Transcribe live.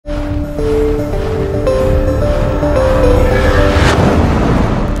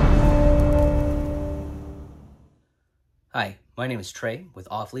My name is Trey with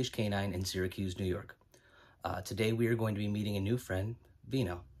Off Leash Canine in Syracuse, New York. Today we are going to be meeting a new friend,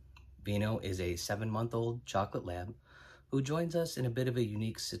 Vino. Vino is a 7-month-old chocolate lab who joins us in a bit of a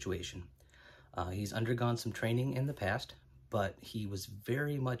unique situation. He's undergone some training in the past, but he was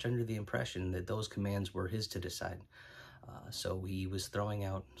very much under the impression that those commands were his to decide. So he was throwing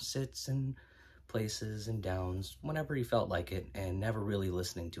out sits and places and downs whenever he felt like it, and never really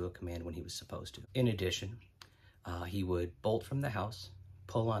listening to a command when he was supposed to. In addition, he would bolt from the house,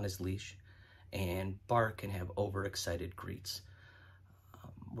 pull on his leash, and bark and have overexcited greets.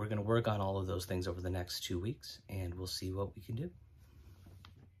 We're going to work on all of those things over the next 2 weeks, and we'll see what we can do.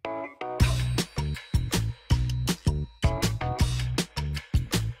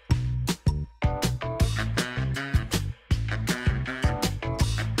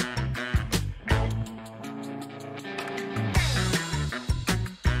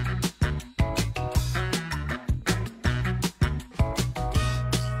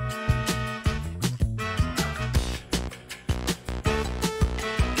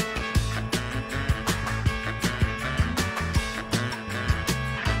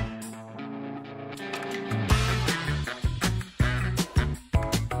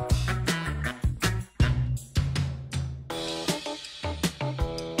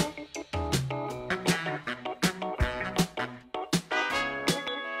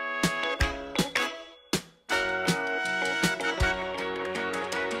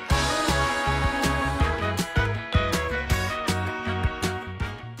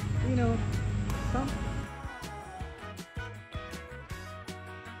 Vino, come.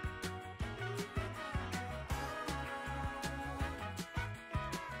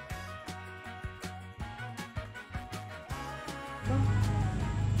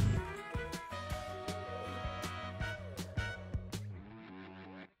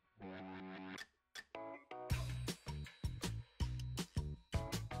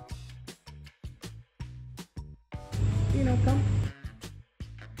 Vino, come.